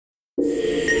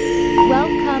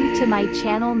to my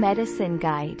channel Medicine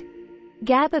Guide.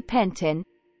 Gabapentin,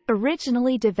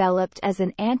 originally developed as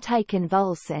an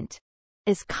anticonvulsant,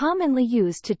 is commonly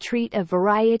used to treat a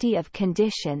variety of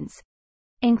conditions,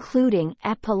 including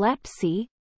epilepsy,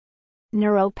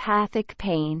 neuropathic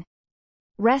pain,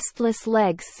 restless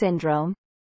legs syndrome,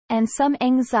 and some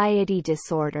anxiety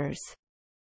disorders.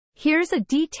 Here's a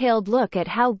detailed look at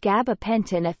how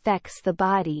gabapentin affects the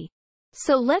body.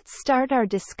 So let's start our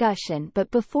discussion, but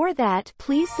before that,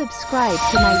 please subscribe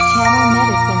to my channel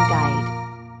Medicine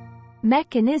Guide.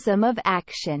 Mechanism of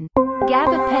action.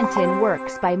 Gabapentin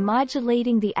works by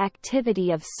modulating the activity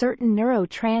of certain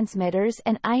neurotransmitters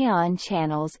and ion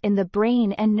channels in the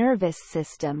brain and nervous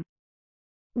system.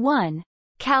 1.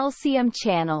 Calcium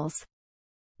channels.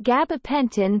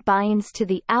 Gabapentin binds to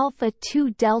the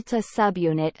alpha-2 delta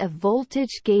subunit of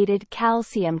voltage-gated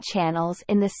calcium channels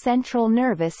in the central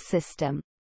nervous system.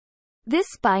 This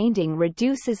binding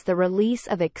reduces the release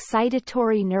of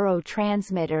excitatory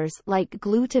neurotransmitters like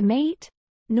glutamate,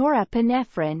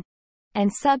 norepinephrine,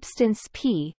 and substance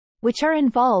P, which are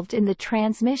involved in the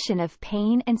transmission of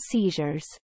pain and seizures.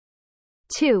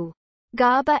 2.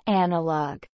 GABA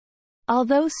Analog.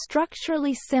 Although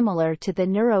structurally similar to the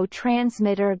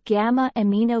neurotransmitter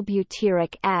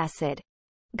gamma-aminobutyric acid,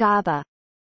 GABA,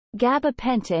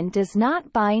 gabapentin does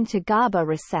not bind to GABA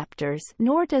receptors,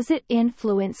 nor does it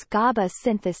influence GABA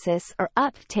synthesis or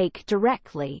uptake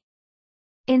directly.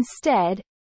 Instead,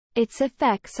 its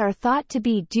effects are thought to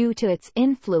be due to its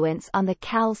influence on the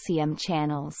calcium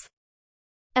channels.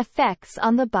 Effects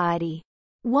on the body.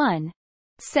 1.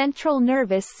 Central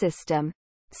nervous system,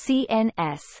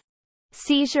 CNS.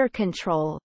 Seizure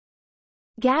control.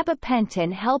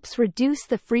 Gabapentin helps reduce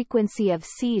the frequency of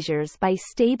seizures by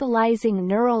stabilizing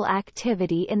neural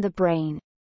activity in the brain.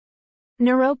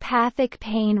 Neuropathic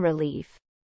pain relief.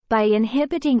 By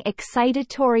inhibiting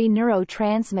excitatory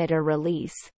neurotransmitter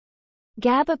release,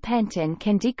 gabapentin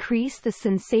can decrease the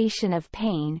sensation of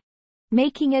pain,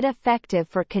 making it effective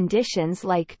for conditions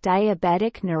like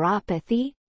diabetic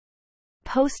neuropathy,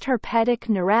 postherpetic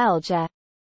neuralgia,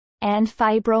 and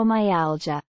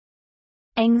fibromyalgia.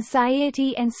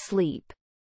 Anxiety and sleep.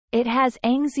 It has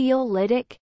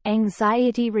anxiolytic,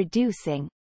 anxiety-reducing,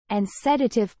 and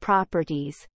sedative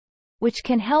properties, which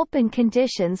can help in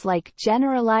conditions like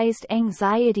generalized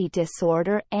anxiety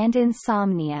disorder and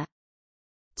insomnia.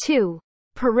 2.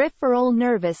 Peripheral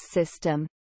nervous system.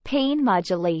 Pain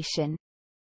modulation.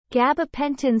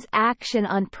 Gabapentin's action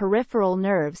on peripheral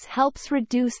nerves helps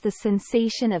reduce the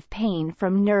sensation of pain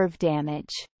from nerve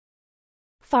damage.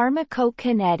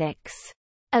 Pharmacokinetics.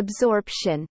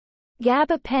 Absorption.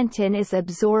 Gabapentin is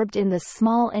absorbed in the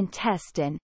small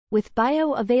intestine, with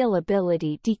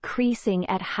bioavailability decreasing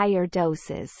at higher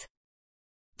doses.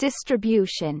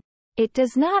 Distribution. It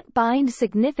does not bind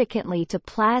significantly to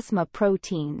plasma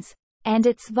proteins, and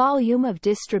its volume of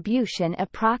distribution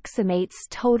approximates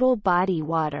total body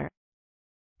water.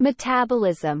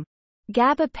 Metabolism.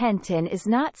 Gabapentin is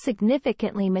not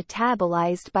significantly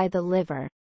metabolized by the liver.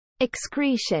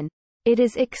 Excretion. It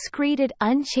is excreted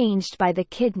unchanged by the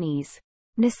kidneys,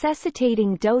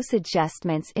 necessitating dose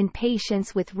adjustments in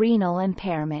patients with renal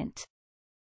impairment.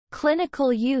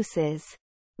 Clinical uses.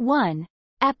 1.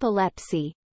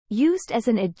 Epilepsy. Used as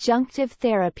an adjunctive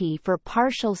therapy for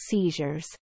partial seizures.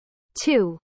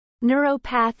 2.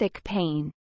 Neuropathic pain.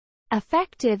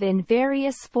 Effective in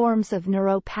various forms of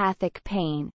neuropathic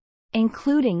pain,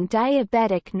 including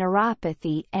diabetic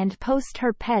neuropathy and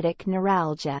postherpetic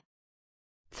neuralgia.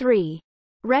 3.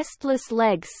 Restless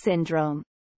legs syndrome,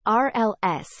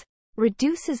 RLS,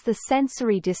 reduces the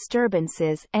sensory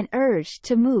disturbances and urge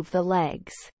to move the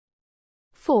legs.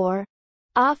 4.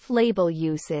 Off-label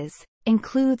uses,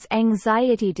 includes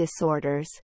anxiety disorders,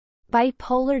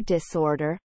 bipolar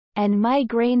disorder, and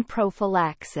migraine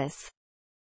prophylaxis.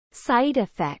 Side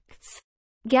effects.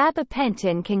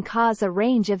 Gabapentin can cause a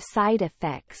range of side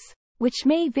effects, which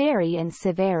may vary in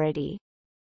severity.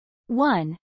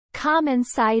 1. Common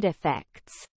side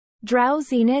effects.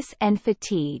 Drowsiness and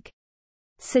fatigue.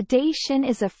 Sedation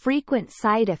is a frequent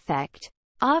side effect,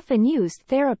 often used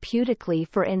therapeutically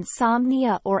for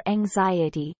insomnia or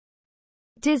anxiety.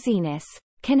 Dizziness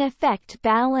can affect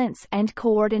balance and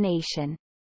coordination.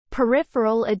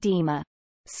 Peripheral edema.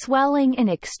 Swelling in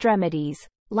extremities,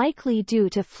 likely due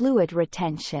to fluid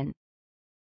retention.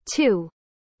 2.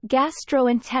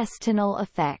 Gastrointestinal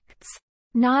effects.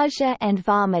 Nausea and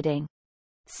vomiting.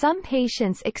 Some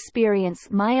patients experience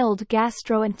mild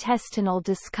gastrointestinal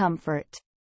discomfort.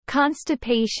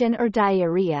 Constipation or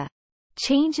diarrhea.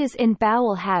 Changes in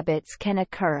bowel habits can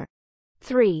occur.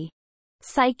 3.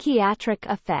 Psychiatric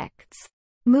effects.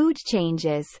 Mood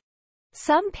changes.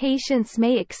 Some patients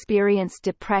may experience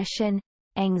depression,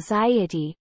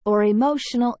 anxiety, or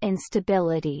emotional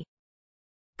instability.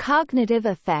 Cognitive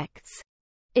effects.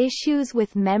 Issues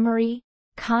with memory,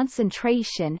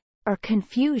 concentration, or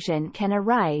confusion can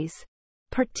arise,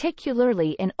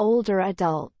 particularly in older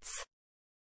adults.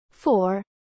 4.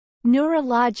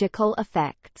 Neurological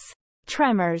effects.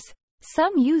 Tremors.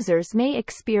 Some users may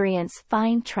experience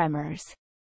fine tremors.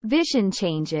 Vision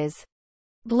changes.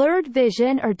 Blurred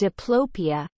vision or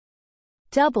diplopia,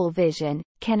 double vision,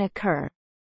 can occur.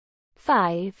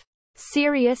 5.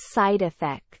 Serious side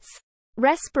effects.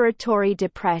 Respiratory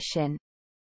depression,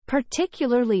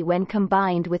 particularly when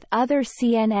combined with other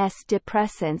CNS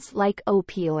depressants like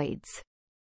opioids.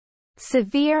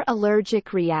 Severe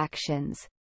allergic reactions.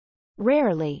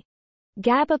 Rarely.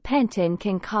 Gabapentin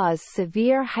can cause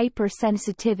severe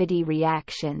hypersensitivity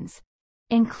reactions,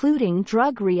 including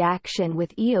drug reaction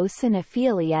with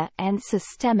eosinophilia and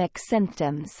systemic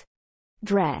symptoms.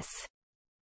 DRESS.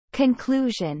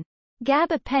 Conclusion.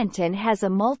 Gabapentin has a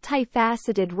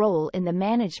multifaceted role in the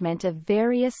management of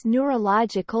various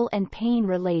neurological and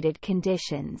pain-related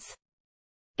conditions.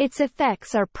 Its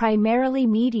effects are primarily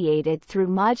mediated through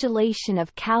modulation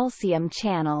of calcium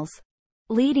channels,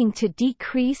 leading to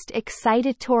decreased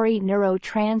excitatory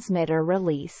neurotransmitter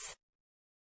release.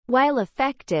 While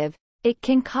effective, it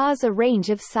can cause a range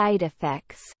of side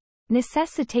effects,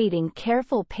 necessitating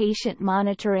careful patient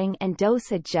monitoring and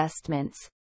dose adjustments,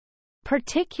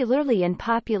 particularly in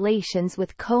populations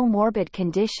with comorbid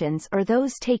conditions or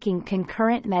those taking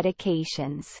concurrent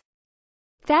medications.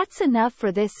 That's enough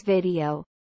for this video.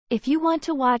 If you want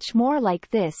to watch more like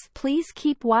this, please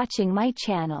keep watching my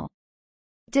channel.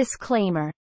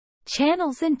 Disclaimer.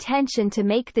 Channel's intention to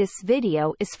make this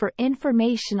video is for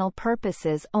informational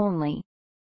purposes only.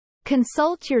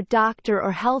 Consult your doctor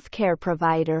or healthcare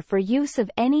provider for use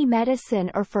of any medicine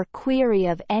or for query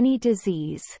of any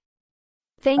disease.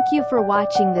 Thank you for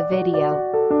watching the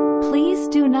video. Please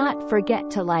do not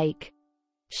forget to like,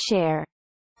 share,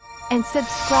 and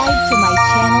subscribe to my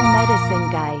channel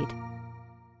Medicine Guide.